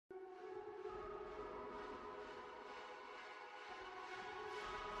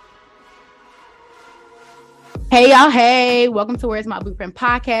Hey y'all, hey, welcome to Where's My Blueprint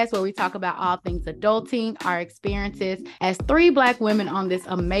podcast, where we talk about all things adulting, our experiences as three Black women on this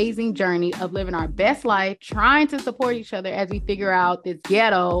amazing journey of living our best life, trying to support each other as we figure out this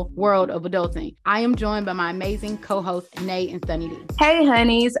ghetto world of adulting. I am joined by my amazing co-hosts, Nay and Sunny D. Hey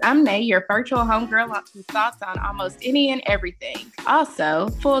honeys, I'm Nay, your virtual homegirl whose thoughts on almost any and everything. Also,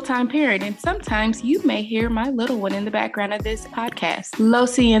 full-time parent, and sometimes you may hear my little one in the background of this podcast. Lo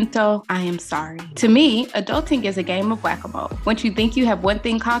siento, I am sorry. To me, adulting is a game of whack-a-mole. Once you think you have one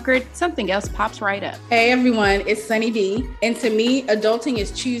thing conquered, something else pops right up. Hey everyone, it's Sunny D. And to me, adulting is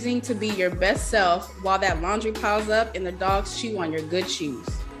choosing to be your best self while that laundry piles up and the dogs chew on your good shoes.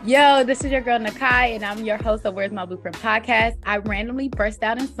 Yo, this is your girl Nakai, and I'm your host of Where's My Blueprint podcast. I randomly burst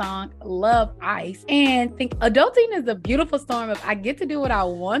out in song, Love Ice, and think adulting is a beautiful storm of I get to do what I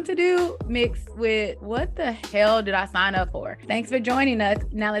want to do mixed with what the hell did I sign up for? Thanks for joining us.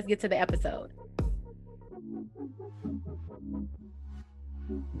 Now let's get to the episode.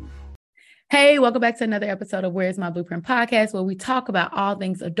 Hey, welcome back to another episode of Where's My Blueprint podcast, where we talk about all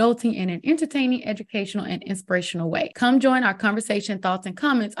things adulting in an entertaining, educational, and inspirational way. Come join our conversation, thoughts, and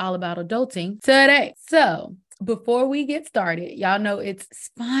comments all about adulting today. So before we get started, y'all know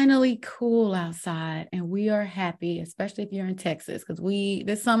it's finally cool outside and we are happy, especially if you're in Texas, because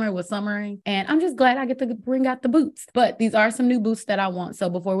this summer was summering and I'm just glad I get to bring out the boots. But these are some new boots that I want.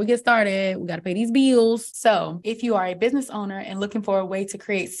 So before we get started, we got to pay these bills. So if you are a business owner and looking for a way to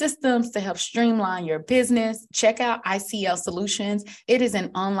create systems to help streamline your business, check out ICL Solutions. It is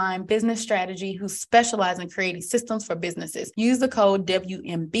an online business strategy who specializes in creating systems for businesses. Use the code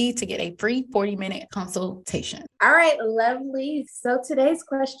WMB to get a free 40-minute consultation. All right, lovely. So today's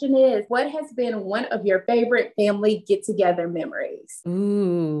question is, what has been one of your favorite family get-together memories?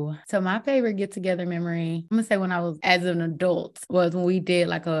 Ooh, so my favorite get-together memory, I'm gonna say when I was as an adult, was when we did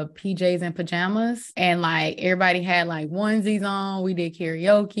like a PJs and pajamas and like everybody had like onesies on. We did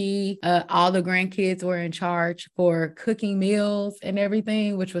karaoke. All the grandkids were in charge for cooking meals and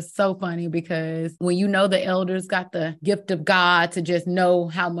everything, which was so funny because when you know the elders got the gift of God to just know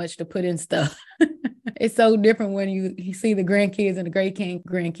how much to put in stuff. It's so different when you see the grandkids and the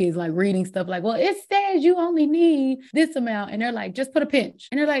great-grandkids like reading stuff like, well, it says you only need this amount. And they're like, just put a pinch.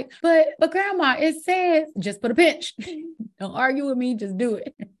 And they're like, but grandma, it says just put a pinch. Don't argue with me, just do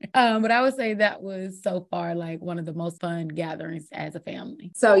it. But I would say that was so far like one of the most fun gatherings as a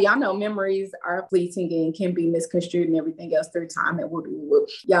family. So y'all know memories are fleeting and can be misconstrued and everything else through time. And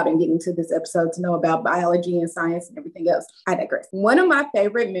y'all didn't get into this episode to know about biology and science and everything else. I digress. One of my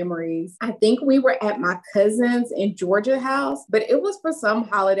favorite memories, I think we were at my cousin's in Georgia house, but it was for some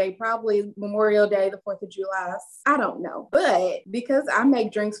holiday, probably Memorial Day, the 4th of July. I don't know. But because I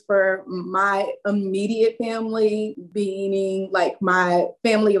make drinks for my immediate family, meaning like my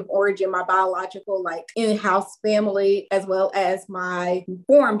family of origin, my biological, like in-house family, as well as my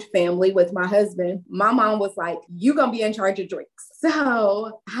formed family with my husband, my mom was like, you gonna be in charge of drinks.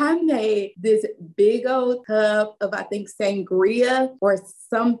 So I made this big old cup of, I think, sangria or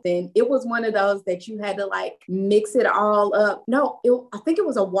something. It was one of those that you had to like mix it all up. No, I think it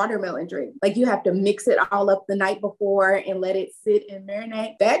was a watermelon drink. Like you have to mix it all up the night before and let it sit and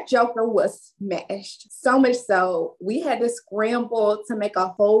marinate. That joker was smashed. So much so we had to scramble to make a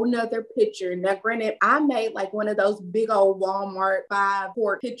whole nother pitcher. Now, granted, I made like one of those big old Walmart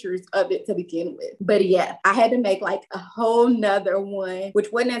 5-quart pitchers of it to begin with. But yeah, I had to make like a whole nother one,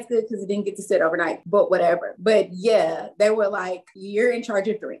 which wasn't as good because it didn't get to sit overnight, but whatever. But yeah, they were like, you're in charge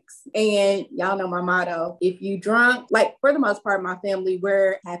of drinks. And y'all know my motto, if you drunk, like for the most part, my family,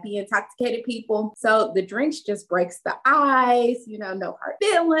 we're happy, intoxicated people. So the drinks just breaks the ice, no hard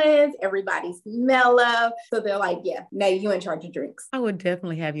feelings, everybody's mellow. So they're like, yeah, now you in charge of drinks. I would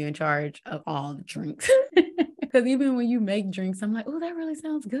definitely have you in charge of all the drinks. Because even when you make drinks, I'm like, oh, that really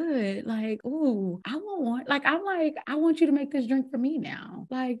sounds good. Like, oh, I want you to make this drink for me now.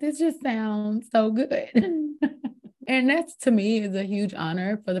 Like, this just sounds so good. And that's, to me, is a huge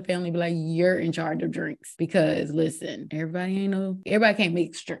honor for the family to be like, you're in charge of drinks. Because listen, everybody can't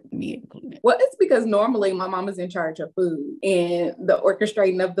make drink, me included. Well, it's because normally my mom is in charge of food and the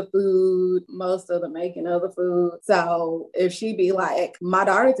orchestrating of the food, most of the making of the food. So if she be like, my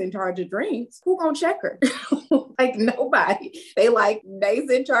daughter's in charge of drinks, who gonna check her? Like nobody. They's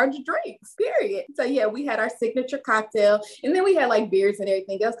in charge of drinks, period. So yeah, we had our signature cocktail and then we had like beers and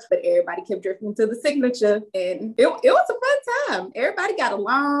everything else, but everybody kept drifting to the signature. And it was a fun time. Everybody got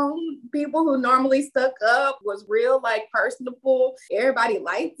along. People who normally stuck up was real, like, personable. Everybody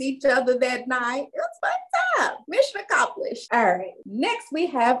liked each other that night. It was a fun time. Mission accomplished. All right. Next, we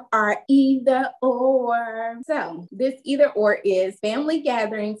have our either or. So this either or is family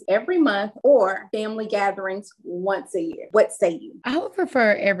gatherings every month or family gatherings once a year. What say you? I would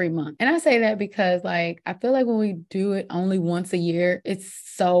prefer every month. And I say that because, like, I feel like when we do it only once a year, it's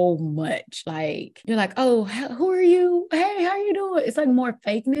so much. Like, you're like, oh, who are you? Hey, how are you doing? It's like more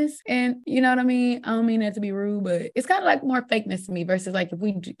fakeness. And you know what I mean? I don't mean that to be rude, but it's kind of like more fakeness to me versus like if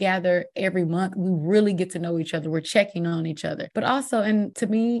we gather every month, we really get to know each other. We're checking on each other. But also, and to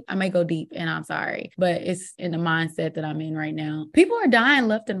me, I may go deep and I'm sorry, but it's in the mindset that I'm in right now. People are dying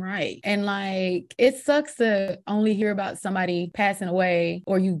left and right. And like, it sucks to only hear about somebody passing away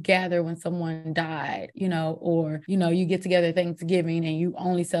or you gather when someone died, you know, or, you know, you get together at Thanksgiving and you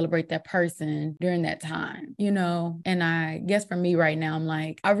only celebrate that person during that time, you know? And I guess for me right now, I'm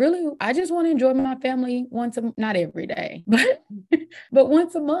like, I just want to enjoy my family not every day, but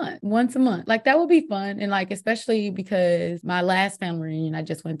once a month. Like that would be fun. And like, especially because my last family reunion I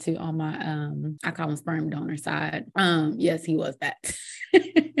just went to on my, I call him sperm donor side. Yes, he was that.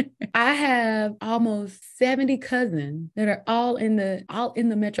 I have almost 70 cousins that are all in the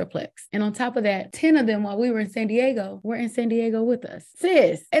Metroplex. And on top of that, 10 of them while we were in San Diego, were in San Diego with us.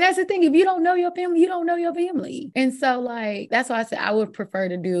 Sis. And that's the thing. If you don't know your family, you don't know your family. And so like, that's why I said I would prefer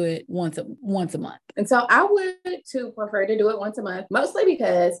to do it once a month. And so I would too prefer to do it once a month, mostly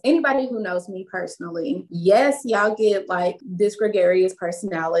because anybody who knows me personally, yes, y'all get like this gregarious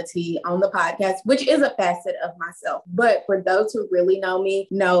personality on the podcast, which is a facet of myself. But for those who really know me,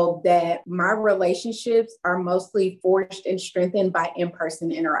 know that my relationships are mostly forged and strengthened by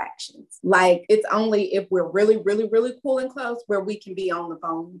in-person interactions. Like it's only if we're really, really, really cool and close where we can be on the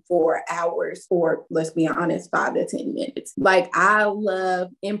phone for hours or, let's be honest, 5 to 10 minutes. Like I love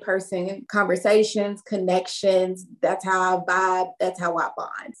in-person conversations, connections. That's how I vibe. That's how I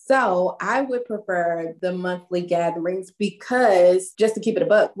bond. So I would prefer the monthly gatherings because, just to keep it a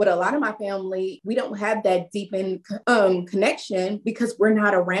buck, with a lot of my family, we don't have that deep connection because we're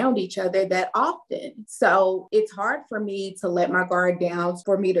not around each other that often. So it's hard for me to let my guard down,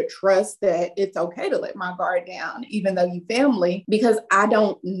 for me to trust that it's okay to let my guard down, even though you family, because I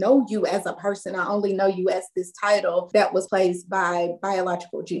don't know you as a person. I only know you as this title that was placed by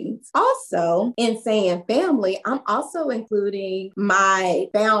biological genes. Also, in saying family, I'm also including my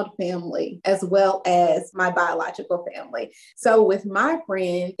found family as well as my biological family. So with my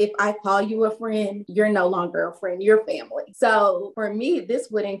friend, if I call you a friend, you're no longer a friend, you're family. So for me, this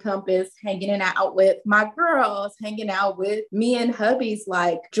would encompass hanging out with my girls, hanging out with me and hubby's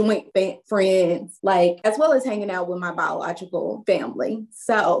like joint friends, like as well as hanging out with my biological family.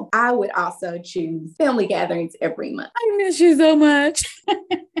 So I would also choose family gatherings every month. I miss you so much.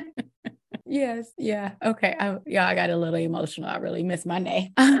 Yes. Yeah. Okay. I got a little emotional. I really miss my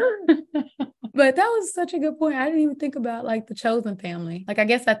name. But that was such a good point. I didn't even think about like the chosen family. Like, I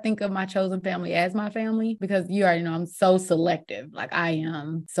guess I think of my chosen family as my family because you already know I'm so selective. Like I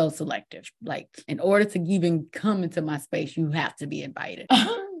am so selective. Like in order to even come into my space, you have to be invited.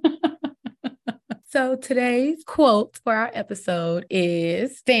 So today's quote for our episode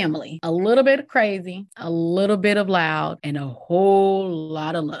is family. A little bit of crazy, a little bit of loud, and a whole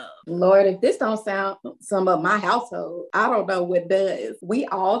lot of love. Lord, if this don't sound some of my household, I don't know what does. We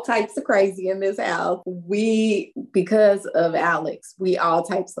all types of crazy in this house. Because of Alex, we all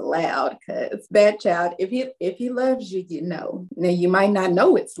types of loud because that child, if he loves you, you know. Now you might not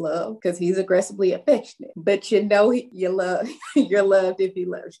know it's love because he's aggressively affectionate, but you know you're loved if he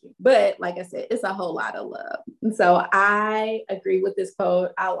loves you. But like I said, it's a whole lot of love. And so I agree with this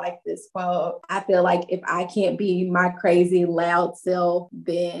quote. I like this quote. I feel like if I can't be my crazy loud self,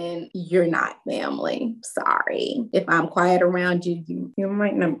 then you're not family. Sorry. If I'm quiet around you, you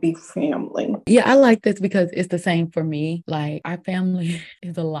might not be family. Yeah, I like this because it's the same for me. Like our family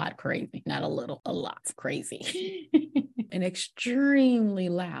is a lot crazy, not a little, a lot crazy. And extremely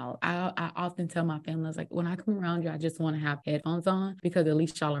loud. I often tell my family, I was like, when I come around you, I just want to have headphones on because at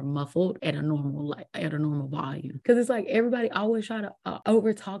least y'all are muffled at a normal volume. Because it's like everybody always try to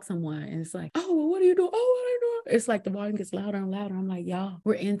over talk someone, and it's like, oh, well, what are you doing? Oh, what are you doing? It's like the volume gets louder and louder. I'm like, y'all,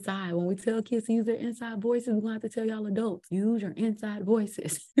 we're inside. When we tell kids to use their inside voices, we're gonna have to tell y'all adults, use your inside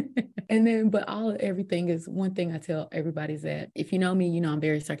voices. And then, but everything is one thing I tell everybody is that if you know me, you know I'm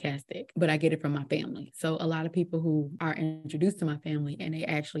very sarcastic, but I get it from my family. So a lot of people who are introduced to my family and they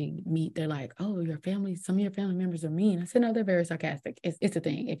actually meet, they're like, oh, your family, some of your family members are mean. I said, no, they're very sarcastic. It's a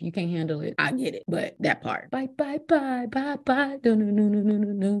thing. If you can't handle it, I get it. But that part, bye, bye, bye, bye, bye, do, do, do, do, do,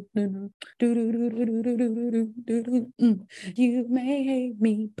 do, do, do, do, do, do, do, do, do, You may hate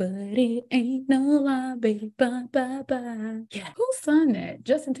me, but it ain't no lie, baby. Bye, bye, bye. Yeah. Who sung that?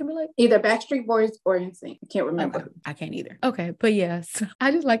 Justin Timberlake? Either Backstreet Boys or NSYNC. I can't remember. Okay. I can't either. Okay. But yes,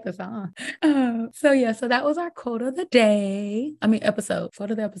 I just like the song. So that was our quote of the day. Episode.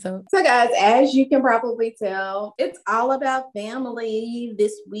 Quote of the episode. So guys, as you can probably tell, it's all about family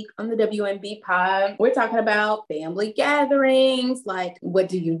this week on the WMB pod. We're talking about family gatherings, like what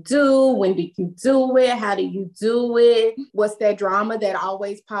do you do? When do you do it? How do you do it? What's that drama that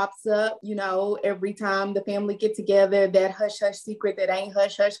always pops up, every time the family get together, that hush hush secret that ain't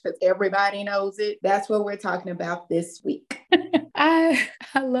hush hush because everybody knows it. That's what we're talking about this week. I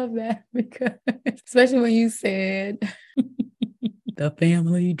love that because especially when you said the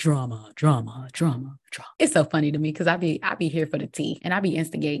family drama. It's so funny to me because I be here for the tea and I be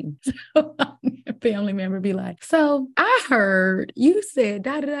instigating. So a family member be like, so I heard you said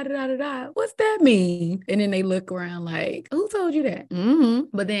da da da da da da. What's that mean? And then they look around like, who told you that?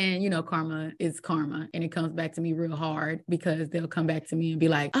 But then karma is karma, and it comes back to me real hard because they'll come back to me and be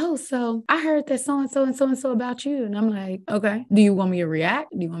like, oh, so I heard that so and so and so and so about you, and I'm like, okay, do you want me to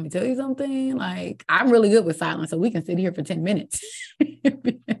react? Do you want me to tell you something? Like, I'm really good with silence, so we can sit here for 10 minutes.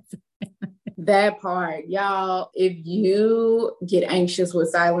 That part, y'all, if you get anxious with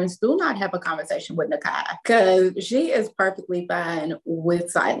silence, do not have a conversation with Nakai because she is perfectly fine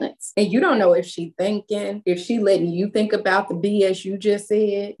with silence. And you don't know if she thinking, if she letting you think about the BS you just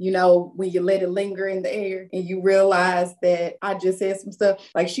said, when you let it linger in the air and you realize that I just said some stuff,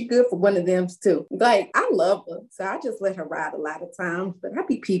 like she good for one of them too. Like, I love her, so I just let her ride a lot of times, but I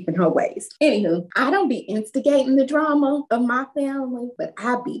be peeping her ways. Anywho, I don't be instigating the drama of my family, but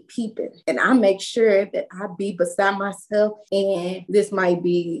I be peeping. And I make sure that I be beside myself, and this might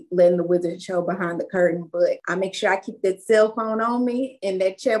be letting the wizard show behind the curtain, but I make sure I keep that cell phone on me, and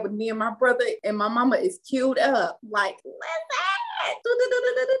that chat with me and my brother and my mama is queued up. Like,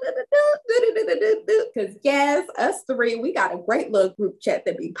 because yes, us three, we got a great little group chat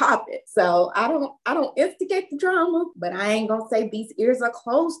that be popping. So I don't instigate the drama, but I ain't gonna say these ears are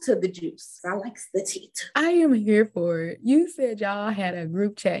closed to the juice. I like the tea too. I am here for it. You said y'all had a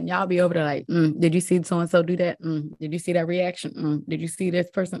group chat and y'all be over there like, did you see so-and-so do that? Did you see that reaction? Did you see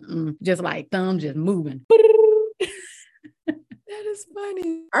this person? Just like thumb just moving. That is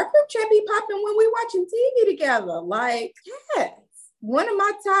funny. Our group chat be popping when we watching TV together. Like, yes. One of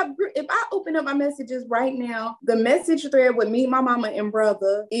my top group, if I open up my messages right now, the message thread with me, my mama, and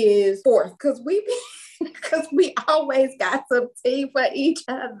brother is fourth because we always got some tea for each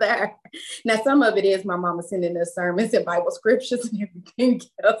other. Now, some of it is my mama sending us sermons and Bible scriptures and everything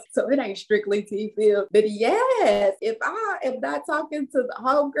else, so it ain't strictly tea filled. But yes, if I am not talking to the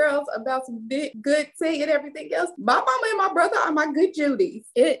homegirls about some good tea and everything else, my mama and my brother are my good Judies.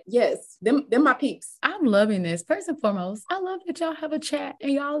 Them my peeps. I'm loving this. First and foremost, I love that y'all have a chat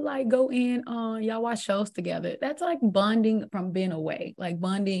and y'all like go in on y'all watch shows together. That's like bonding from being away, like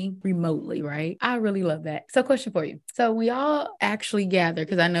bonding remotely, right? I really love that. So question for you. So we all actually gather,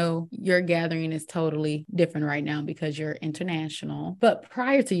 because I know your gathering is totally different right now because you're international, but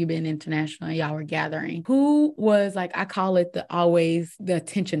prior to you being international and y'all were gathering, who was like, I call it the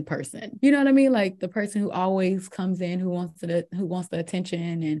attention person. You know what I mean? Like the person who always comes in, who wants the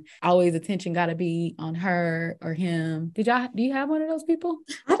attention, and always attention got to be on her or him. Do you have one of those people?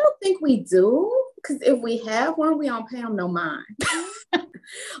 I don't think we do. Because if we have one, we don't pay them no mind.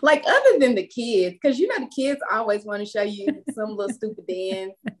 Like other than the kids, because the kids always want to show you some little stupid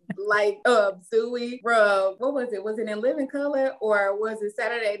dance. Like Zooey, bro, what was it? Was it in Living Color or was it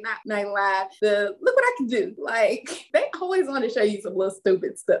Saturday Night Live? Look what I can do. Like they always want to show you some little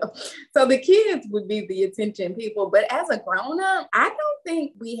stupid stuff. So the kids would be the attention people. But as a grown-up, I don't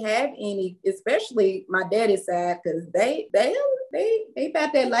think we have any, especially my daddy's side, because they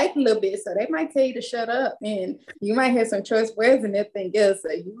about that life a little bit. So they might tell you to shut up, and you might have some choice words and everything else.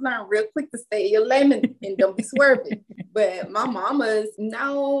 So you learn real quick to stay in your lane and don't be swerving. But my mama's,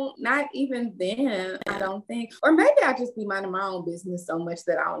 no, not even then, I don't think. Or maybe I just be minding my own business so much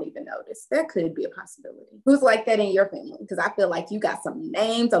that I don't even notice. That could be a possibility. Who's like that in your family? Because I feel like you got some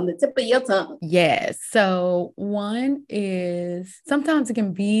names on the tip of your tongue. Yes. So one is, sometimes it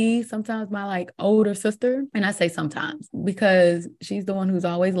can be my like older sister. And I say sometimes because she's the one who's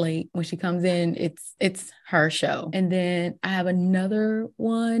always late. When she comes in, it's her show. And then I have another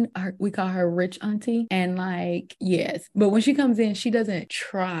one, we call her Rich Auntie. And like, yes, Yes. But when she comes in, she doesn't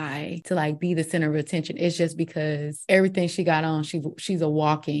try to like be the center of attention. It's just because everything she got on, she's a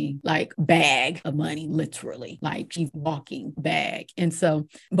walking like bag of money, literally. Like she's walking bag. And so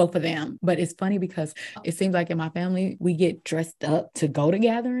both of them. But it's funny because it seems like in my family, we get dressed up to go to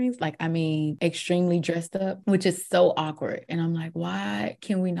gatherings. Like, I mean, extremely dressed up, which is so awkward. And I'm like, why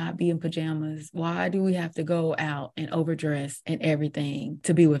can we not be in pajamas? Why do we have to go out and overdress and everything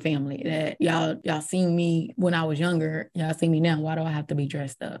to be with family? That y'all seen me when I was younger. Y'all see me now. Why do I have to be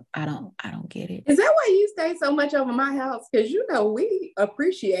dressed up? I don't get it. Is that why you stay so much over my house? Because you know we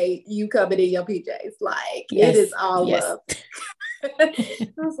appreciate you coming in your PJs. Like Yes. it is all Yes. love. I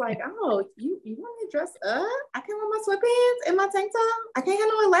was like, oh, you want me to dress up? I can't wear my sweatpants and my tank top. I can't have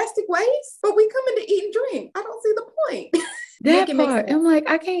no elastic waist, but we coming to eat and drink. I don't see the point. That part, I'm like,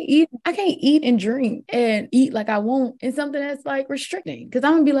 I can't eat and drink and eat like I want in something that's like restricting. Because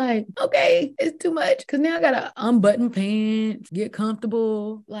I'm gonna be like, okay, it's too much. Because now I gotta unbutton pants, get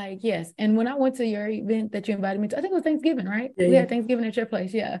comfortable. Like, yes. And when I went to your event that you invited me to, I think it was Thanksgiving, right? Yeah. We had Thanksgiving at your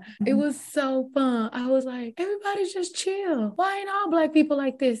place. Yeah, it was so fun. I was like, everybody's just chill. Why ain't all Black people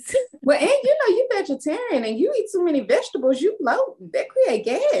like this? Well, and you know, you vegetarian and you eat too many vegetables, you bloat. That create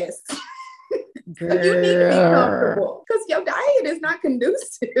gas. Girl. So you need to be comfortable because your diet is not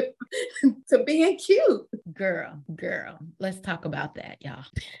conducive to being cute. Girl, let's talk about that, y'all.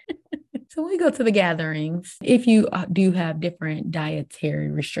 So when we go to the gatherings, if you do have different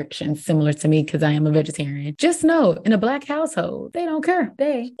dietary restrictions, similar to me, because I am a vegetarian, just know in a Black household, they don't care.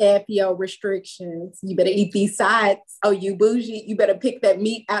 They F your restrictions. You better eat these sides. Oh, you bougie. You better pick that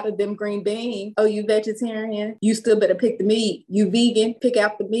meat out of them green beans. Oh, you vegetarian. You still better pick the meat. You vegan. Pick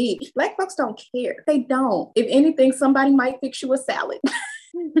out the meat. Black folks don't care. They don't. If anything, somebody might fix you a salad.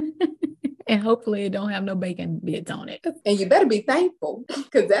 and hopefully it don't have no bacon bits on it. And you better be thankful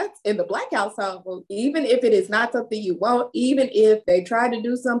because that's in the Black household. Even if it is not something you want, even if they try to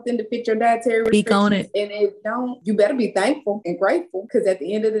do something to fit your dietary restrictions, Speak on it. and it don't, you better be thankful and grateful because at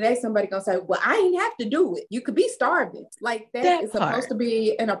the end of the day, somebody gonna say, well, I ain't have to do it. You could be starving. Like that is supposed to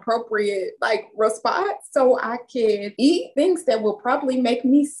be an appropriate like response. So I can eat things that will probably make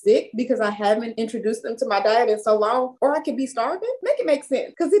me sick because I haven't introduced them to my diet in so long, or I could be starving. Make it make sense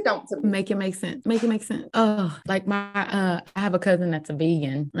because it don't to me. Make it make sense. Oh, like I have a cousin that's a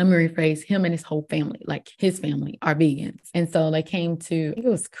vegan. Let me rephrase, him and his whole family, like his family are vegans. And so they came to, I think it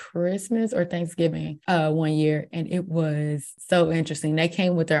was Christmas or Thanksgiving one year. And it was so interesting. They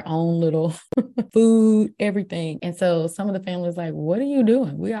came with their own little food, everything. And so some of the family was like, what are you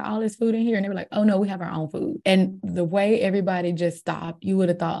doing? We got all this food in here. And they were like, oh no, we have our own food. And the way everybody just stopped, you would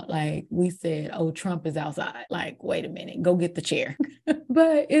have thought like we said, oh, Trump is outside. Like, wait a minute, go get the chair.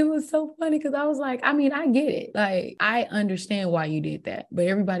 But it was so funny because I was like, I mean, I get it. Like, I understand why you did that. But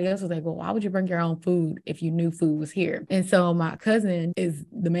everybody else was like, well, why would you bring your own food if you knew food was here? And so my cousin is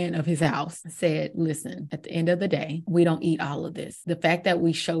the man of his house, said, listen, at the end of the day, we don't eat all of this. The fact that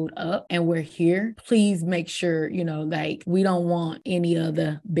we showed up and we're here, please make sure, like we don't want any of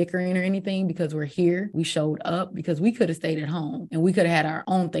the bickering or anything because we're here. We showed up because we could have stayed at home and we could have had our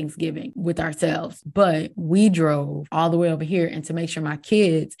own Thanksgiving with ourselves. But we drove all the way over here and to make sure my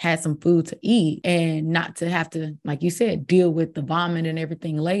kids had some food to eat and not to have to, like you said, deal with the vomit and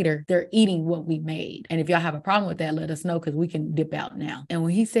everything later. They're eating what we made. And if y'all have a problem with that, let us know because we can dip out now. And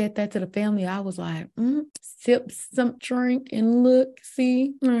when he said that to the family, I was like, sip some drink and look,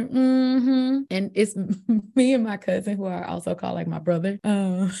 see, And it's me and my cousin, who I also call like my brother.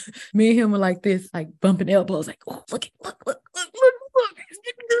 Me and him were like this, like bumping elbows, like, oh, look, it's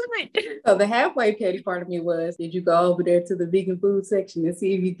getting good. So the halfway petty part of me was, did you go over there to the vegan food section and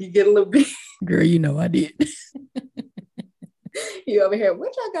see if you could get a little bit? Girl, you know I did. You over here,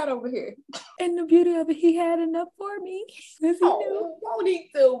 what y'all got over here? And the beauty of it, he had enough for me. Won't he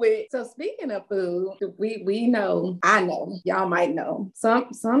do it? So speaking of food, we know, I know, y'all might know.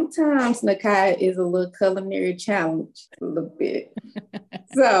 Sometimes Nakai is a little culinary challenge, a little bit.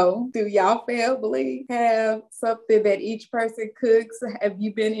 So do y'all family have something that each person cooks? Have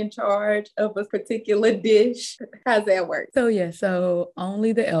you been in charge of a particular dish? How's that work? So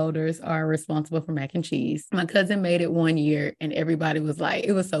only the elders are responsible for mac and cheese. My cousin made it one year and everybody was like,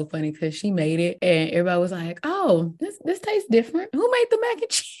 it was so funny because she made it and everybody was like, oh, this tastes different. Who made the mac and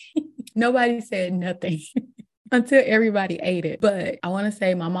cheese? Nobody said nothing. Until everybody ate it. But I want to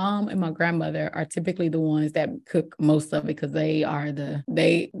say my mom and my grandmother are typically the ones that cook most of it because they're the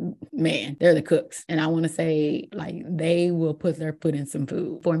cooks. And I want to say like they will put their foot in some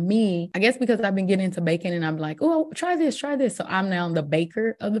food. For me, I guess because I've been getting into baking and I'm like, oh, try this. So I'm now the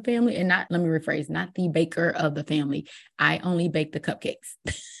baker of the family and not the baker of the family. I only bake the cupcakes.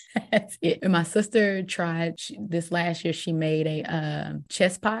 That's it. And my sister tried this last year. She made a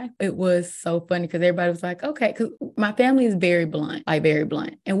chest pie. It was so funny because everybody was like, okay, because my family is very blunt, like very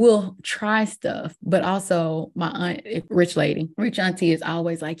blunt. And we'll try stuff. But also my aunt, rich auntie is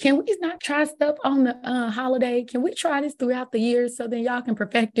always like, can we not try stuff on the holiday? Can we try this throughout the year so then y'all can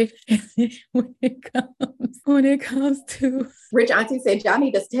perfect it? when it comes to Rich auntie said, y'all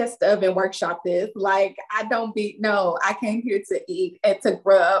need to test stuff and workshop this. Like, I came here to eat and to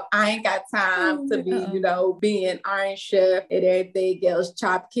grub. I ain't got time to be, being Iron Chef and everything else,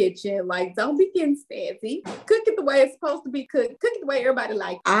 Chop Kitchen. Like, don't be getting fancy. Cook it the way it's supposed to be cooked. Cook it the way everybody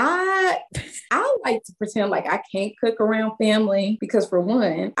like. I like to pretend like I can't cook around family because for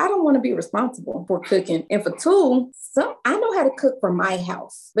one, I don't want to be responsible for cooking. And for two, I know how to cook for my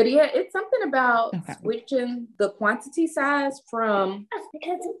house. But yeah, it's something about switching the quantity size from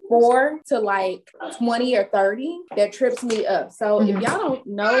 4 to like 20 or 30 that trips me up. So if y'all don't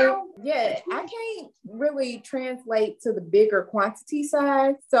know, I can't really translate to the bigger quantity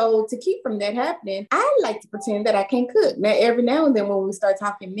size. So to keep from that happening, I like to pretend that I can cook. Now, every now and then when we start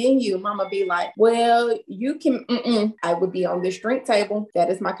talking menu, mama be like, well, you can, I would be on this drink table. That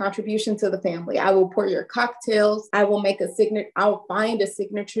is my contribution to the family. I will pour your cocktails. I will make I'll find a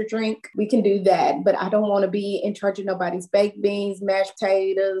signature drink. We can do that, but I don't want to be in charge of nobody's baked beans, mashed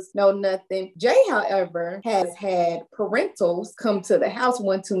potatoes, no nothing. Jay, however, has had parentals come to the house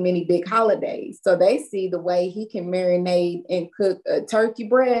one too many big holidays. So they see the way he can marinate and cook a turkey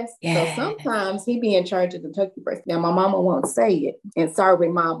breast. Yeah. So sometimes he be in charge of the turkey breast. Now, my mama won't say it. And sorry,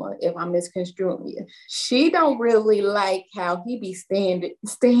 mama, if I'm misconstruing you. She don't really like how he be staying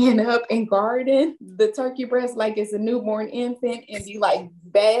up and guarding the turkey breast like it's a newborn infant and be like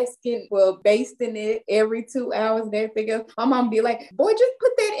basting it every 2 hours and everything else. My mom be like, boy, just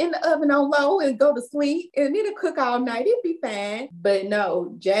put that in the oven on low and go to sleep and it'll cook all night. It'll be fine. But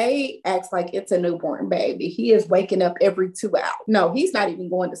no, Jay acts like it's a newborn baby. He is waking up every 2 hours. No, he's not even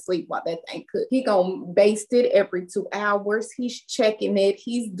going to sleep while that thing cooks. He gonna baste it every 2 hours. He's checking it.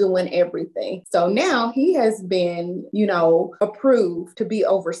 He's doing everything. So now he has been, approved to be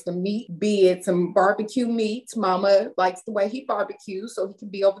over some meat, be it some barbecue meat. Mama likes the way he barbecues, so he can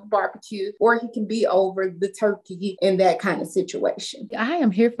be over the barbecue, or he can be over the turkey in that kind of situation. I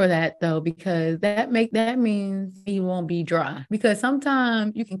am here for that though, because that means he won't be dry. Because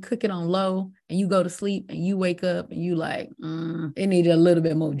sometimes you can cook it on low and you go to sleep and you wake up and you like, it needed a little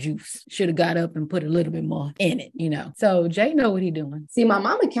bit more juice. Should have got up and put a little bit more in it, So Jay know what he doing. See, my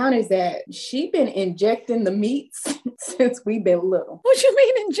mama counters that she been injecting the meats since we've been little. What you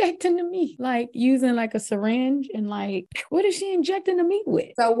mean injecting the meat? Like using like a syringe and like, what is she injecting the meat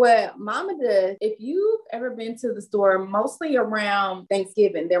with? So what mama does, if you've ever been to the store, mostly around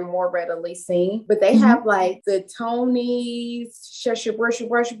Thanksgiving, they're more readily seen, but they have like the Tony's,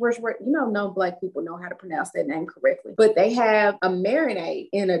 no Black people know how to pronounce that name correctly, but they have a marinade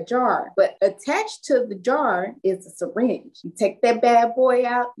in a jar, but attached to the jar is a syringe. You take that bad boy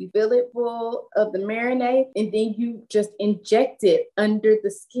out, you fill it full of the marinade, and then you just inject it under the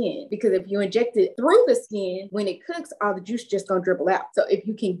skin, because if you inject it through the skin, when it cooks, all the juice just gonna dribble out. So if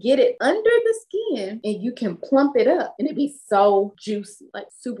you can get it under the skin and you can plump it up, and it'd be so juicy, like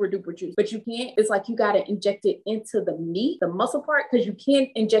super duper juicy. But you can't, it's like you gotta inject it into the meat, the muscle part, because you can't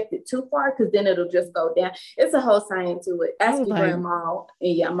inject it too far because then it'll just go down. It's a whole science to it. Ask your grandma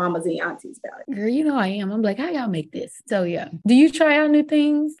and mamas and aunties about it. Girl, I am. I'm like, how y'all make this? So yeah. Do you try out new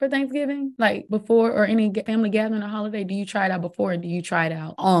things for Thanksgiving? Like before or any family gathering or holiday? Do you try it out before or do you try it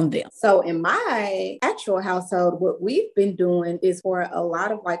out on them? So in my actual household, what we've been doing is for a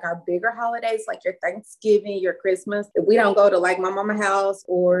lot of like our bigger holidays, like your Thanksgiving, your Christmas, if we don't go to like my mama's house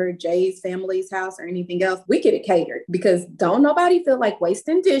or Jay's family's house or anything else, we get it catered, because don't nobody feel like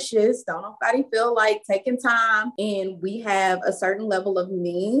wasting dishes. Don't nobody feel like taking time. And we have a certain level of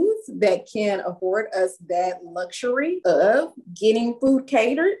means that can afford us that luxury of getting food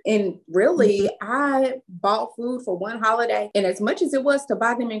catered. And really, I bought food for one holiday, and as much as it was to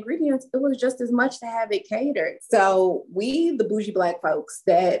buy them ingredients, it was just as much to have it catered. So we, the bougie Black folks,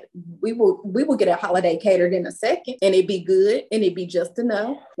 that we will get a holiday catered in a second, and it'd be good and it'd be just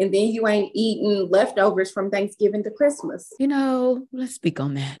enough. And then you ain't eating leftovers from Thanksgiving to Christmas. Let's speak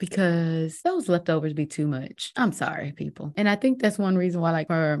on that, because because those leftovers be too much. I'm sorry, people. And I think that's one reason why, like,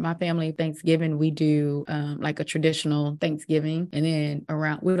 for my family, Thanksgiving, we do like a traditional Thanksgiving. And then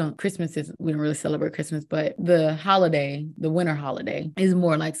we don't really celebrate Christmas, but the winter holiday is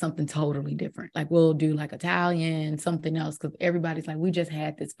more like something totally different. Like, we'll do like Italian, something else, because everybody's like, we just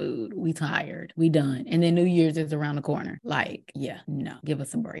had this food. We tired. We done. And then New Year's is around the corner. Like, yeah, no, give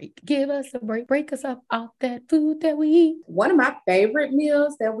us a break. Give us a break. Break us up off that food that we eat. One of my favorite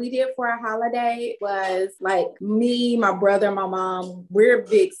meals that we did for a holiday was like me, my brother, my mom. We're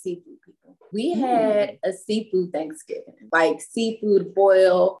big seafood people. We had a seafood Thanksgiving, like seafood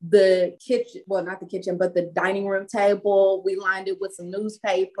boil, the kitchen, well, not the kitchen, but the dining room table. We lined it with some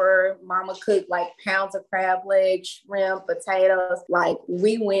newspaper. Mama cooked like pounds of crab legs, shrimp, potatoes. Like,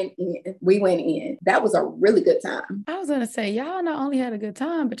 we went in. That was a really good time. I was going to say, y'all not only had a good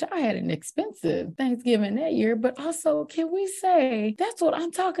time, but y'all had an expensive Thanksgiving that year. But also, can we say, that's what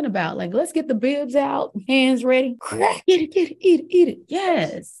I'm talking about. Like, let's get the bibs out, hands ready. Get it, eat it.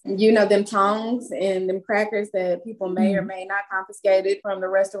 Yes. You know, them tongs and them crackers that people may or may not confiscated from the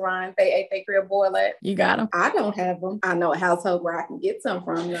restaurant they ate their crib boil at. You got them? I don't have them. I know a household where I can get some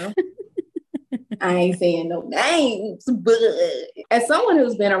from, though. I ain't saying no names, but as someone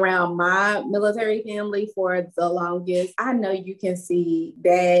who's been around my military family for the longest, I know you can see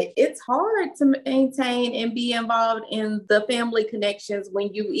that it's hard to maintain and be involved in the family connections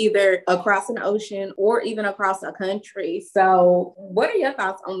when you either across an ocean or even across a country. So what are your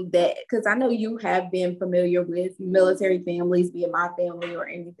thoughts on that? Because I know you have been familiar with military families, be it my family or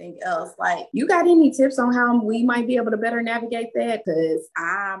anything else. Like, you got any tips on how we might be able to better navigate that? Because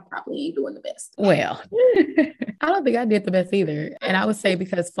I probably ain't doing the best. Well, I don't think I did the best either. And I would say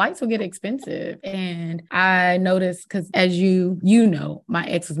because flights will get expensive. And I noticed, because as you know, my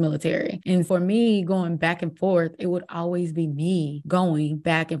ex was military. And for me, going back and forth, it would always be me going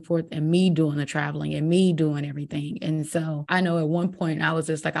back and forth and me doing the traveling and me doing everything. And so I know at one point I was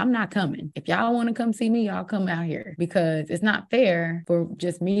just like, I'm not coming. If y'all want to come see me, y'all come out here, because it's not fair for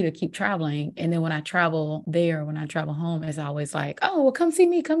just me to keep traveling. And then when I travel there, when I travel home, it's always like, oh, well, come see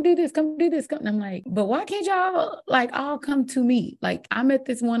me, come do this, come do this. And I'm like, but why can't y'all like all come to me? Like, I'm at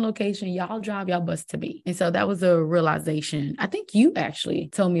this one location, y'all drive y'all bus to me. And so that was a realization. I think you actually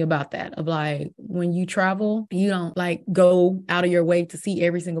told me about that, of like, when you travel, you don't like go out of your way to see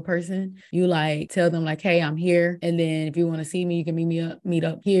every single person. You like tell them like, hey, I'm here. And then if you want to see me, you can meet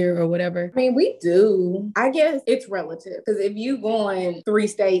up here or whatever. I mean, we do. I guess it's relative, because if you going 3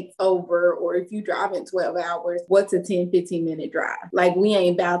 states over, or if you drive in 12 hours, what's a 10-15 minute drive? Like, we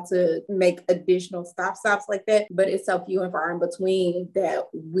ain't about to make additional stops like that, but it's so few and far in between that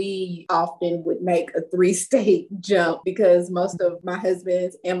we often would make a 3-state jump, because most of my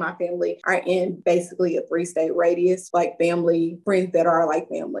husband's and my family are in basically a 3-state radius, like family, friends that are like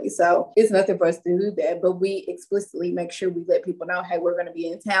family. So it's nothing for us to do that, but we explicitly make sure we let people know, hey, we're going to be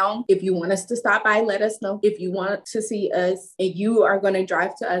in town. If you want us to stop by, let us know. If you want to see us and you are going to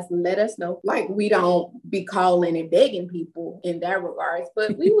drive to us, let us know. Like, we don't be calling and begging people in that regards,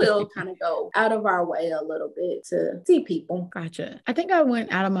 but we will kind of go out of our way a little bit to see people. Gotcha. I think I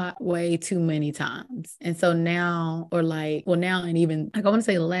went out of my way too many times. And so now, and even like, I want to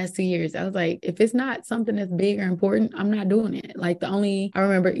say the last 2 years, I was like, if it's not something that's big or important, I'm not doing it. Like, I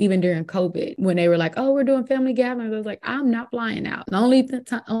remember even during COVID, when they were like, oh, we're doing family gatherings, I was like, I'm not flying out.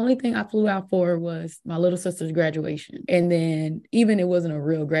 The only thing I flew out for was my little sister's graduation. And then even it wasn't a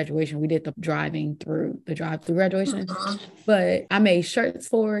real graduation. We did the drive-through graduation, but I made shirts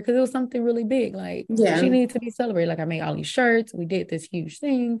for her because it was something really big. Like, she needed to be celebrated. Like, I made all these shirts. We did this huge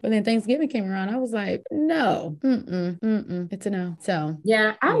thing. But then Thanksgiving came around. I was like, no, it's a no. So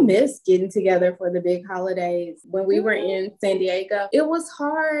yeah, I miss getting together for the big holidays. When we were in San Diego, it was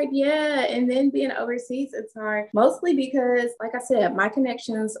hard. Yeah. And then being overseas, it's hard. Mostly because, like I said, my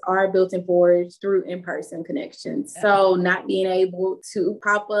connections are built and forged through in-person connections. So not being able to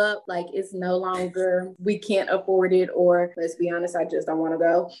pop up, like, it's no longer, we can't afford it, or let's be honest, I just don't want to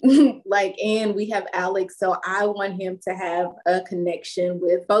go. Like, and we have Alex, so I want him to have a connection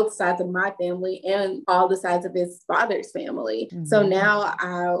with both sides of my family and all the sides of his father's family. Mm-hmm. So now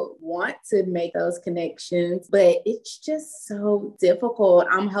I want to make those connections, but it's just so difficult.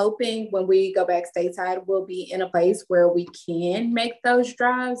 I'm hoping when we go back stateside, we'll be in a place where we can make those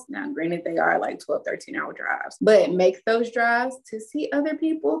drives. Now, granted, they are like 12, 13-hour drives, but make those drives to see other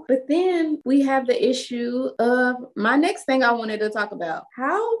people. But then we have the issue of my next thing I wanted to talk about.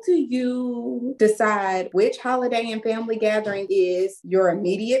 How do you decide which holiday and family gathering is your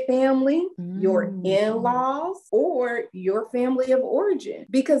immediate family, your your in-laws or your family of origin,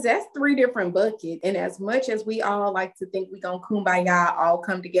 because that's 3 different buckets. And as much as we all like to think we gonna kumbaya, all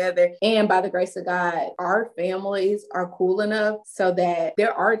come together, and by the grace of God, our families are cool enough so that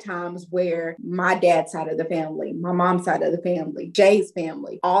there are times where my dad's side of the family, my mom's side of the family, Jay's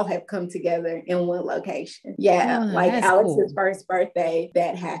family, all have come together in one location. Yeah, like Alex's first birthday,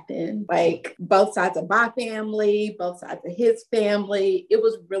 that happened. Like both sides of my family, both sides of his family. It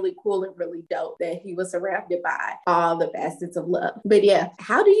was really cool and really dope that he was surrounded by all the facets of love. But yeah,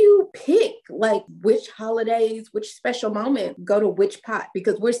 how do you pick like which holidays, which special moment go to which pot?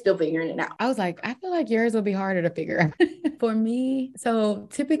 Because we're still figuring it out. I was like, I feel like yours will be harder to figure out. For me, so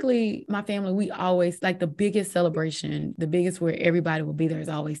typically my family, we always like the biggest celebration, the biggest where everybody will be there is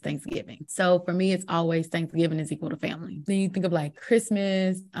always Thanksgiving. So for me, it's always Thanksgiving is equal to family. Then you think of like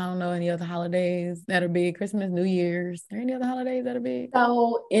Christmas. I don't know any other holidays that are big. Christmas, New Year's. Are there any other holidays that are big?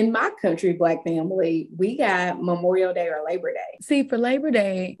 So in my country, Black family, we got Memorial Day or Labor Day. See, for Labor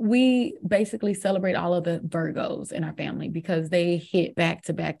Day, we basically celebrate all of the Virgos in our family because they hit back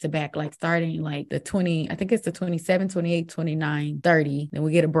to back to back, like starting like the 20, I think it's the 27, 28, 29, 30. Then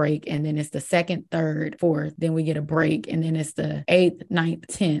we get a break. And then it's the 2nd, 3rd, 4th. Then we get a break. And then it's the 8th, 9th,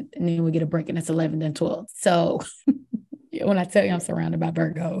 10th. And then we get a break and it's 11th and 12th. So when I tell you I'm surrounded by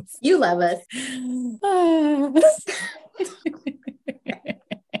Virgos. You love us.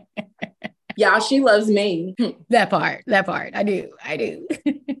 Y'all, she loves me. That part. I do.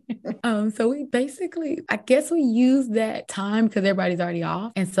 So we basically, I guess we use that time because everybody's already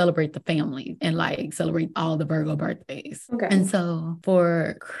off and celebrate the family and like celebrate all the Virgo birthdays. Okay. And so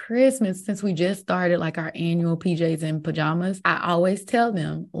for Christmas, since we just started like our annual PJs and pajamas, I always tell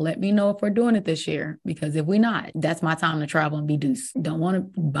them, let me know if we're doing it this year, because if we're not, that's my time to travel and be deuce. Don't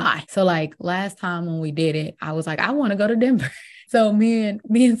want to buy. So like last time when we did it, I was like, I want to go to Denver. So me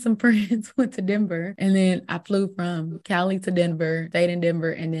and some friends went to Denver, and then I flew from Cali to Denver, stayed in Denver,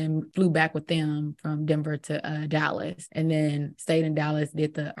 and then flew back with them from Denver to Dallas, and then stayed in Dallas,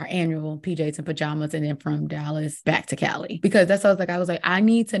 did our annual PJs and pajamas, and then from Dallas back to Cali. Because that's what I was like, I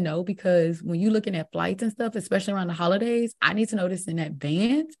need to know, because when you're looking at flights and stuff, especially around the holidays, I need to know this in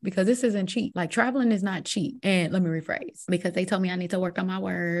advance because this isn't cheap. Like traveling is not cheap. And let me rephrase, because they told me I need to work on my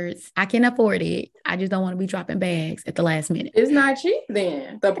words. I can afford it. I just don't want to be dropping bags at the last minute. It's not cheap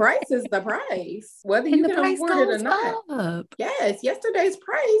then. The price is the price, whether you can afford it or not. Up. Yes, yesterday's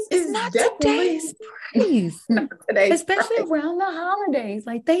price is not definitely today's price. not today's especially price. around the holidays.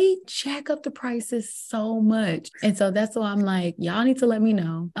 Like they jack up the prices so much. And so that's why I'm like, y'all need to let me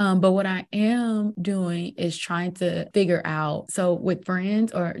know. But what I am doing is trying to figure out. So with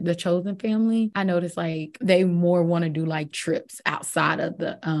friends or the chosen family, I notice like they more want to do like trips outside of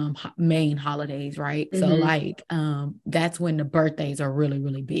the main holidays, right? Mm-hmm. So like that's when the birthdays are really,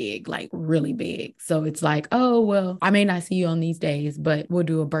 really big, like really big. So it's like, oh, well, I may not see you on these days, but we'll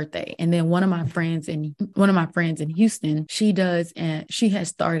do a birthday. And then one of my friends in Houston, she has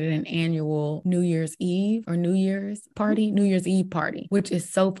started an annual New Year's Eve party, which is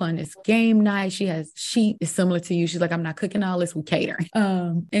so fun. It's game night. She is similar to you. She's like, I'm not cooking all this, we catering.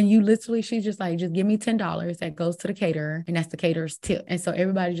 And you literally, she's just like, just give me $10 that goes to the caterer, and that's the caterer's tip. And so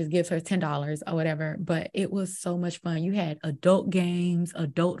everybody just gives her $10 or whatever. But it was so much fun. You had adult games,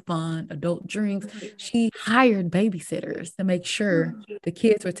 adult fun, adult drinks. She hired babysitters to make sure the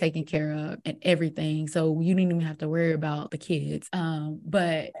kids were taken care of and everything. So you didn't even have to worry about the kids.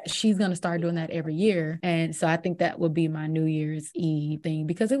 But she's going to start doing that every year. And so I think that would be my New Year's Eve thing,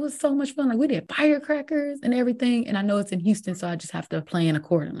 because it was so much fun. Like we did firecrackers and everything. And I know it's in Houston, so I just have to plan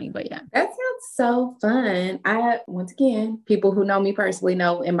accordingly. But yeah. That sounds so fun. Once again, people who know me personally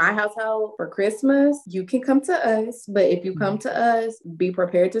know in my household for Christmas, you can come to us, but if you come to us, be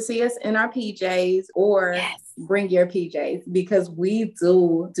prepared to see us in our PJs or bring your PJs, because we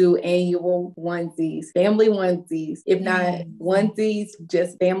do annual onesies, family onesies, if not onesies,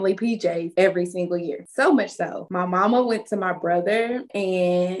 just family PJs every single year. So much so, my mama went to my brother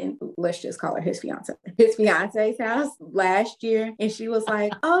and let's just call her his fiance's house last year, and she was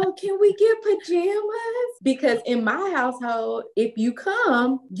like, oh, can we get pajamas? Because in my household, if you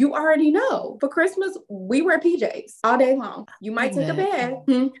come, you already know for Christmas we wear PJs all day long. You might take a bath.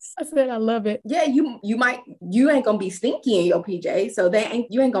 I said I love it. Yeah, you ain't gonna be stinky in your PJs, so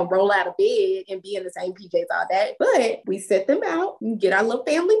you ain't gonna roll out of bed and be in the same PJs all day. But we set them out, get our little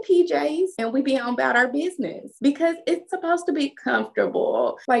family PJs, and we be on about our business, because it's supposed to be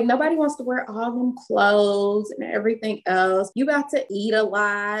comfortable. Like nobody wants to wear all them clothes and everything else. You about to eat a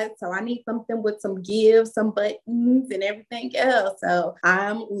lot, so I need some something with some gifts, some buttons and everything else. So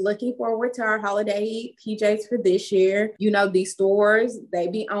I'm looking forward to our holiday PJs for this year. You know, these stores, they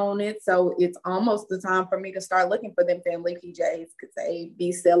be on it. So it's almost the time for me to start looking for them family PJs because they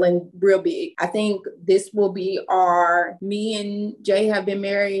be selling real big. I think this will be me and Jay have been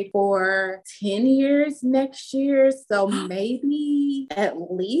married for 10 years next year. So maybe at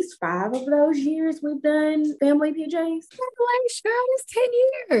least 5 of those years we've done family PJs. Congratulations, girl, it's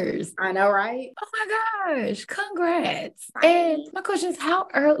 10 years. I know, right? Oh my gosh, congrats. And my question is, how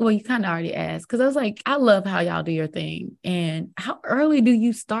early? Well, you kind of already asked, because I was like, I love how y'all do your thing. And how early do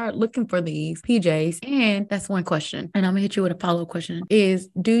you start looking for these PJs? And that's one question. And I'm gonna hit you with a follow-up question is,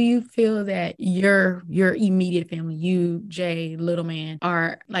 do you feel that your immediate family, you, Jay, little man,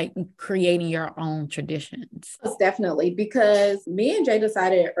 are like creating your own traditions? Most definitely, because me and Jay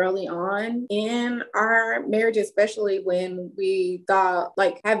decided early on in our marriage, especially when we thought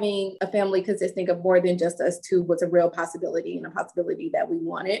like having a family consisting of more than just us two was a real possibility and a possibility that we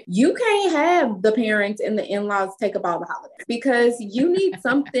wanted. You can't have the parents and the in-laws take up all the holidays because you need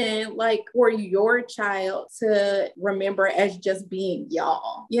something like for your child to remember as just being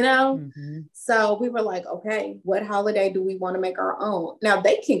y'all, you know? Mm-hmm. So we were like, okay, what holiday do we want to make our own? Now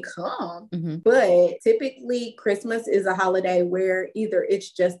they can come, mm-hmm. but typically Christmas is a holiday where either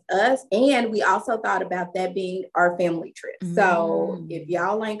it's just us, and we also thought about that being our family trip. Mm-hmm. So if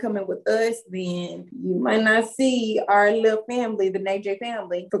y'all ain't coming with us, then you might not see our little family, the NJ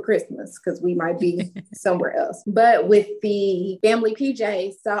family, for Christmas because we might be somewhere else. But with the family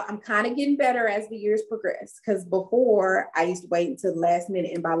PJs, so I'm kind of getting better as the years progress, because before I used to wait until the last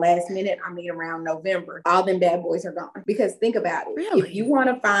minute, and by last minute I mean around November, all them bad boys are gone. Because think about it. Really? If you want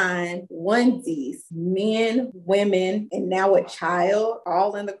to find onesies, men, women, and now a child,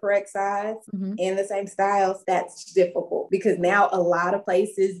 all in the correct size, mm-hmm. and the same styles, that's difficult because now a lot of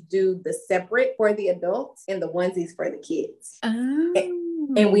places do the separate for the adults and the onesies for the kids. Oh.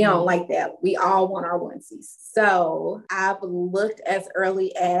 And we don't like that. We all want our onesies. So I've looked as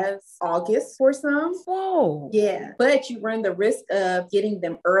early as August for some. Whoa. Yeah. But you run the risk of getting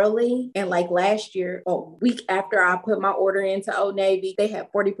them early. And like last year, a week after I put my order into Old Navy, they had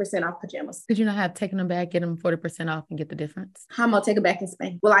 40% off pajamas. Could you not have taken them back, get them 40% off and get the difference? How am I going to take it back in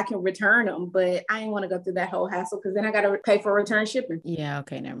Spain? Well, I can return them, but I didn't want to go through that whole hassle because then I got to pay for return shipping. Yeah.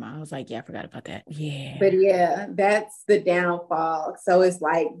 Okay. Never mind. I was like, yeah, I forgot about that. Yeah. But yeah, that's the downfall. So it's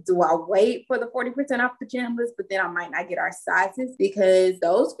like, do I wait for the 40% off pajamas, but then I might not get our sizes because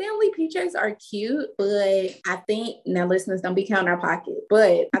those family PJs are cute, but I think, now listeners, don't be counting our pocket,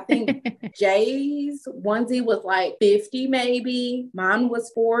 but I think Jay's onesie was like 50 maybe, mine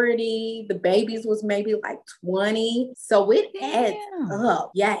was 40, the baby's was maybe like 20. So it adds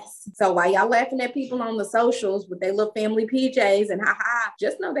up. Yes. So while y'all laughing at people on the socials with their little family PJs and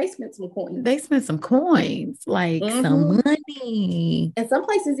just know they spent some coins. They spent some coins, like mm-hmm. some money. And some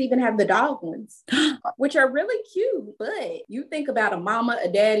places even have the dog ones, which are really cute. But you think about a mama,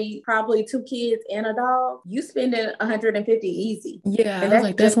 a daddy, probably 2 kids and a dog, you spending $150 easy. Yeah. And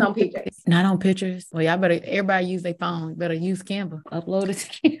that's just on PJs. Not on pictures. Well, y'all better, everybody use their phone. Better use Canva. Upload it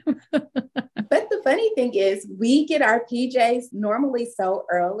to Canva. But the funny thing is we get our PJs normally so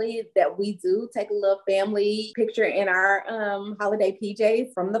early that we do take a little family picture in our holiday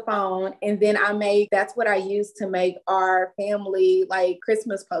PJs from the phone. And then that's what I use to make our family like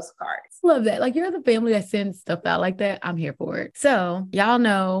Christmas postcards. Love that. Like you're the family that sends stuff out like that. I'm here for it. So y'all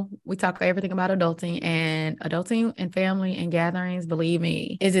know we talk everything about adulting, and family and gatherings, believe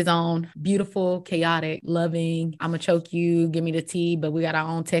me, is its own beautiful, chaotic, loving, I'ma choke you, give me the tea, but we got our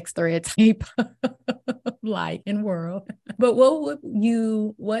own text thread type life and world. But what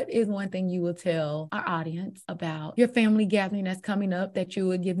is one thing you will tell our audience about your family gathering that's coming up that you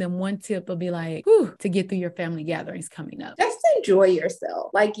would give them one tip of be like, whew, to get through your family gatherings coming up? Just enjoy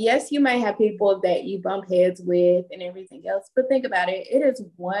yourself. Like, yes, you may have people that you bump heads with and everything else, but think about it. It is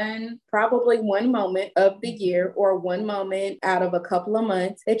probably one moment of the year or one moment out of a couple of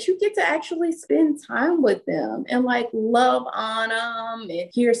months that you get to actually spend time with them and like love on them and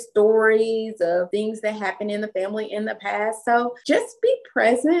hear stories of things that happened in the family in the past. So just be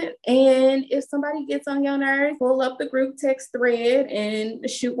present. And if somebody gets on your nerves, pull up the group text thread and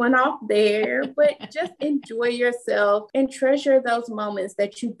shoot one off there, but just enjoy yourself and treasure those moments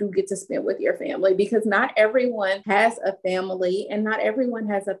that you do get to spend with your family, because not everyone has a family and not everyone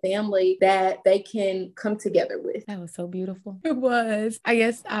has a family that they can come together with. That was so beautiful. It was. I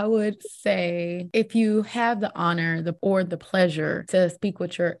guess I would say if you have the honor or the pleasure to speak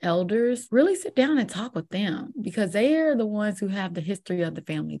with your elders, really sit down and talk with them, because they are the ones who have the history of the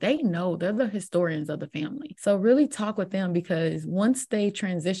family. They know, they're the historians of the family. So really talk with them, because once they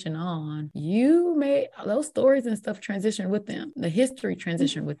transition on, you may, those stories and stuff transition with them. The history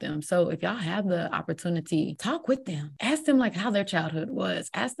transition with them. So if y'all have the opportunity, talk with them. Ask them like how their childhood was.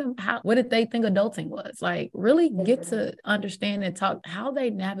 Ask them what did they think adulting was. Like really get to understand and talk how they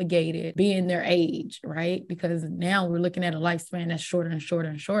navigated being their age, right? Because now we're looking at a lifespan that's shorter and shorter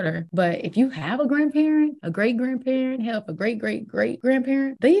and shorter. But if you have a grandparent, a great grandparent, help a great great great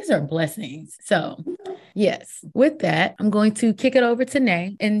grandparent, these are blessings. So yes, with that, I'm going to kick it over to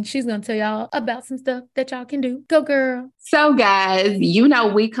Nay, and she's going to tell y'all about some stuff that y'all can do. Go girl. So guys, you know,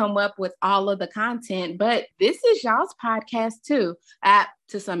 we come up with all of the content, but this is y'all's podcast too,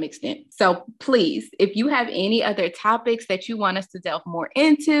 to some extent. So please, if you have any other topics that you want us to delve more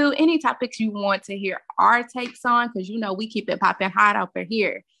into, any topics you want to hear our takes on, because you know we keep it popping hot over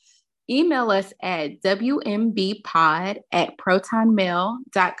here, email us at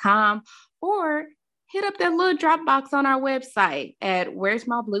wmbpod@protonmail.com or hit up that little Dropbox on our website at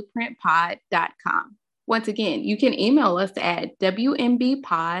where'smyblueprintpod.com. Once again, you can email us at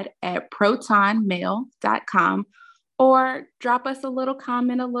wmbpod@protonmail.com or drop us a little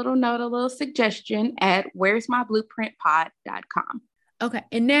comment, a little note, a little suggestion at where'smyblueprintpod.com. Okay,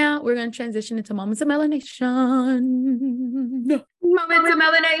 and now we're going to transition into Moments of Melanation. Moments of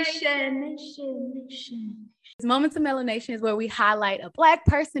Melanation. Moments of Melanation is where we highlight a Black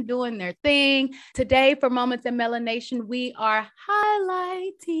person doing their thing. Today for Moments of Melanation, we are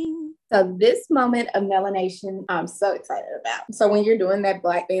highlighting. So this moment of melanation, I'm so excited about. So when you're doing that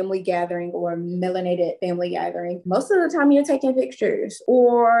Black family gathering or melanated family gathering, most of the time you're taking pictures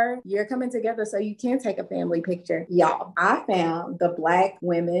or you're coming together so you can take a family picture. Y'all, I found the Black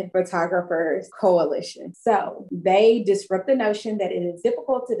Women Photographers Coalition. So they disrupt the notion that it is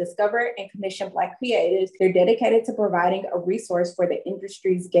difficult to discover and commission Black creatives. They're dedicated to providing a resource for the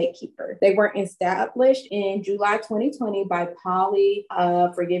industry's gatekeeper. They were established in July 2020 by Polly,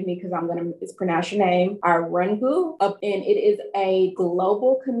 forgive me because I'm going to mispronounce your name, Arungu, and it is a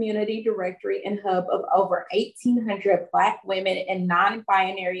global community directory and hub of over 1,800 Black women and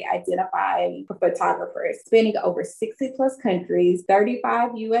non-binary identified photographers, spanning over 60 plus countries,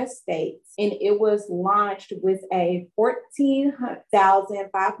 35 US states, and it was launched with a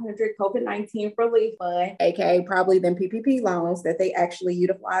 $14,500 COVID-19 relief fund, aka probably them PPP loans that they actually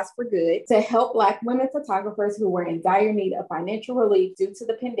utilized for good, to help Black women photographers who were in dire need of financial relief due to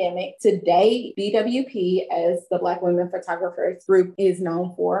the pandemic. Today, BWP, as the Black Women Photographers Group is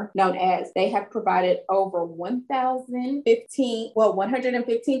known as, they have provided over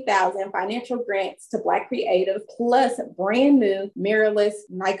 115,000 financial grants to Black creatives, plus brand new mirrorless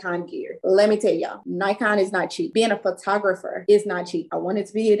Nikon gear. Let me tell y'all, Nikon is not cheap. Being a photographer is not cheap. I wanted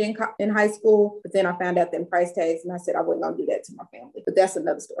to be it in high school, but then I found out them price tags and I said I wasn't gonna do that to my family, but that's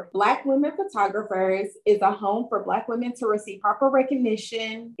another story. Black Women Photographers is a home for Black women to receive proper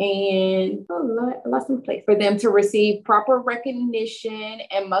recognition and for them to receive proper recognition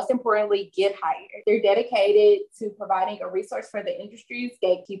and most importantly, get hired. They're dedicated to providing a resource for the industry's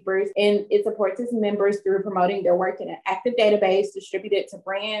gatekeepers, and it supports its members through promoting their work in an active database distributed to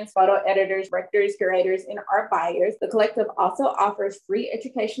brands, photo editors, directors, curators, and art buyers. The collective also offers free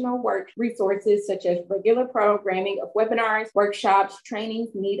educational work resources such as regular programming of webinars, workshops,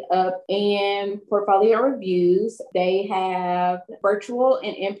 trainings, meetup, and portfolio reviews. They have virtual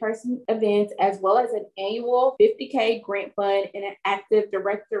and in-person events, as well as an annual $50K grant fund and an active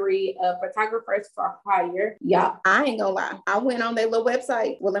directory of photographers for hire. Yeah, I ain't gonna lie. I went on their little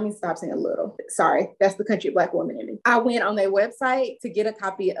website. Well, let me stop saying little. Sorry, that's the country Black woman in me. I went on their website to get a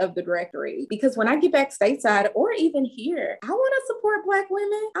copy of the directory because when I get back stateside or even here, I want to support Black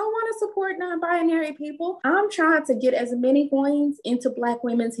women. I want to support non-binary people. I'm trying to get as many coins into Black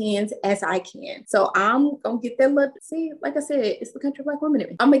women's hands as I can. So I'm gonna get that little, see, like I said, it's the country Black woman in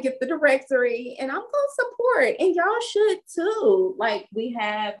me. I'm gonna get the directory and I'm gonna support, and y'all should too. Like, we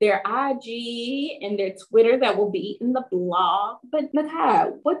have their IG and their Twitter that will be in the blog. But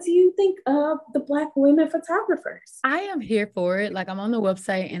Nakai, what do you think of the Black women photographers? I am here for it. Like, I'm on the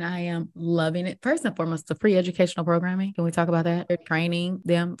website and I am loving it. First and foremost, the free educational programming. Can we talk about that? They're training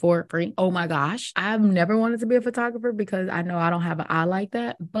them for free. Oh my gosh. I've never wanted to be a photographer because I know I don't have an eye like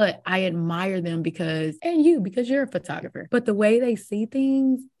that, but I admire them because you're a photographer, but the way they see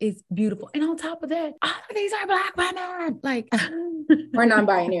things is beautiful. And on top of that, all of these are Black women, like or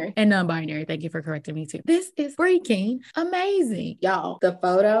non-binary. And non-binary. Thank you for correcting me too. This is freaking amazing. Y'all, the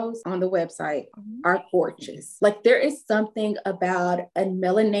photos on the website are gorgeous. Like there is something about a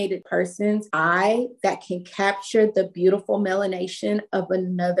melanated person's eye that can capture the beautiful melanation of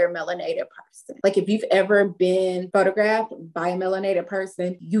another melanated person. Like if you've ever been photographed by a melanated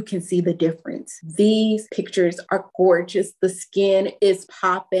person, you can see the difference. These pictures are gorgeous. The skin is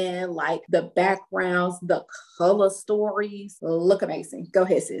popping, like the backgrounds, the color stories look amazing. Go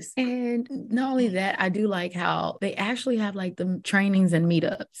ahead, sis. And not only that, I do like how they actually have like the trainings and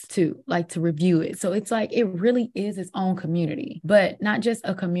meetups too, like to review it. So it's like, it really is its own community, but not just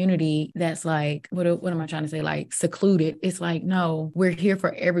a community that's like, what am I trying to say? Like secluded. It's like, no, we're here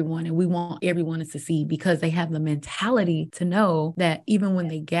for everyone and we want everyone to succeed because they have the mentality to know that even when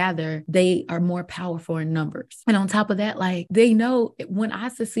they gather, they are more powerful in numbers. And on top of that, like they know when I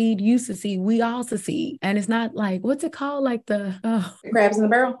succeed, you succeed, we all succeed. And it's not like, what's it called? Like the crabs in the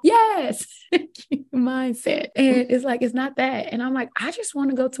barrel. Yes. Mindset. And it's like, it's not that. And I'm like, I just want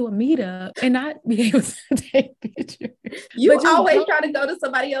to go to a meetup and not be able to take pictures. You always try to go to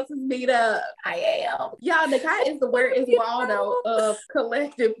somebody else's meetup. I am. Y'all, Nakai is the Where is Waldo of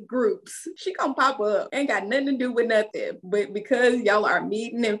collective groups. She gonna pop up. Ain't got nothing to do with nothing. But because y'all are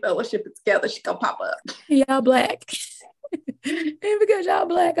meeting and fellowshipping together, she gonna pop up. Y'all Black. And because y'all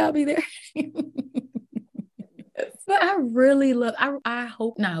Black, I'll be there. But I really love, I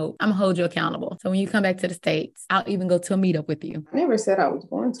hope, not hope, I'm gonna hold you accountable. So when you come back to the States, I'll even go to a meetup with you. I never said I was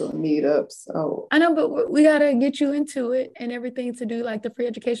going to a meetup, so. I know, but we gotta get you into it and everything to do like the free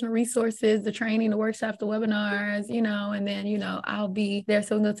educational resources, the training, the workshops, the webinars, and then, I'll be there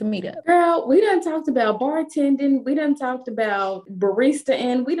so we can go to meetup. Girl, we done talked about bartending. We done talked about barista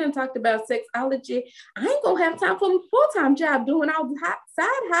and we done talked about sexology. I ain't gonna have time for a full-time job doing all the side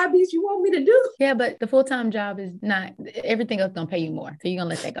hobbies you want me to do. Yeah, but the full-time job is not, everything else gonna pay you more. So you're gonna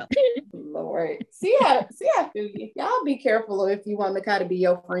let that go. Lord. See how I feel you. Y'all be careful if you want Nakai to be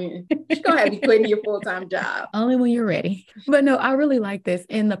your friend. She's gonna have you quitting your full-time job. Only when you're ready. But no, I really like this.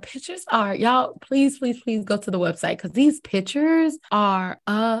 And the pictures are, y'all, please go to the website because these pictures are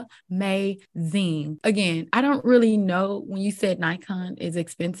amazing. Again, I don't really know when you said Nikon is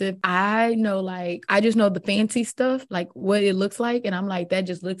expensive. I know, like, I just know the fancy stuff, like what it looks like. And I'm like, that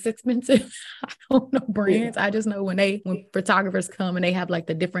just looks expensive. I don't know brands. I just know when photographers come and they have like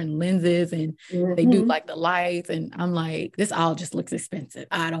the different lenses and they do like the lights, and I'm like, this all just looks expensive.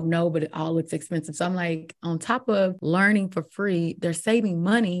 I don't know, but it all looks expensive. So I'm like, on top of learning for free, they're saving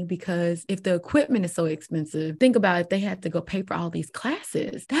money because if the equipment is so expensive, think about if they have to go pay for all these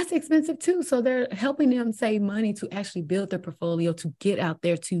classes, that's expensive too. So they're helping them save money to actually build their portfolio, to get out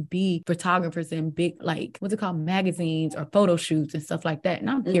there, to be photographers in big, like, what's it called, magazines or photo shoots and stuff like that. And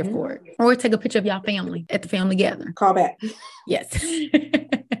I'm here for it. Or take a picture of y'all family at the family gathering. Call back. Yes.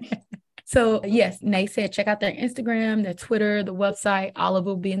 So yes, Nay said, check out their Instagram, their Twitter, the website, all of it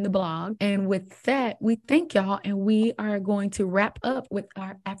will be in the blog. And with that, we thank y'all. And we are going to wrap up with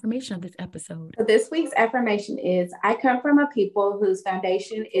our affirmation of this episode. So this week's affirmation is, I come from a people whose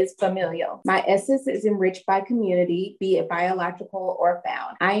foundation is familial. My essence is enriched by community, be it biological or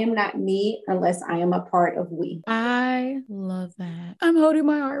found. I am not me unless I am a part of we. I love that. I'm holding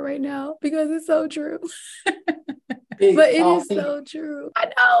my heart right now because it's so true. But it is so true. I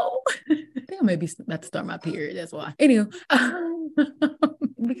know. I think I may be about to start my period. That's why. Anyway,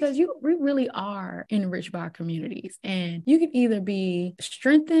 because we really are enriched by our communities, and you can either be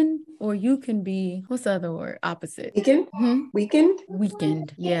strengthened or you can be, what's the other word? Opposite.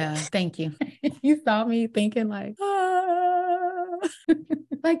 Weakened. Yeah. Thank you. You saw me thinking like,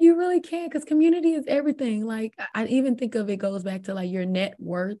 like you really can, because community is everything. Like I even think of it goes back to like your net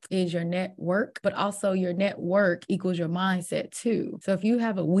worth is your network, but also your network equals your mindset too. So if you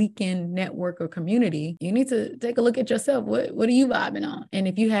have a weakened network or community, you need to take a look at yourself. What are you vibing on? And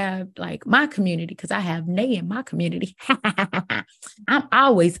if you have like my community, because I have Nay in my community, I'm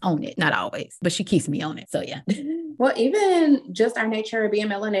always on it. Not always, but she keeps me on it. So yeah. Well, even just our nature of being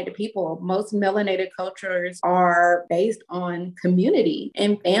melanated people, most melanated cultures are based on community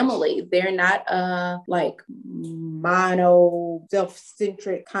and family. They're not like mono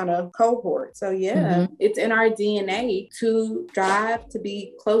self-centric kind of cohort. So yeah, it's in our DNA to strive to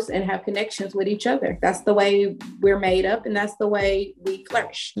be close and have connections with each other. That's the way we're made up, and that's the way we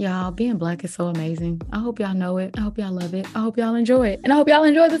flourish. Y'all, being Black is so amazing. I hope y'all know it. I hope y'all love it. I hope y'all enjoy it. And I hope y'all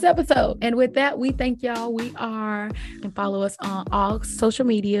enjoy this episode. And with that, we thank y'all. We are and follow us on all social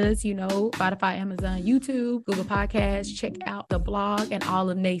medias, Spotify, Amazon, YouTube, Google Podcasts. Check out the blog and all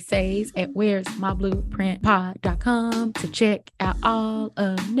of Naysays at where'smyblueprintpod.com to check out all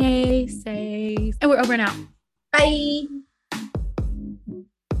of Naysays. And we're over and out. Bye.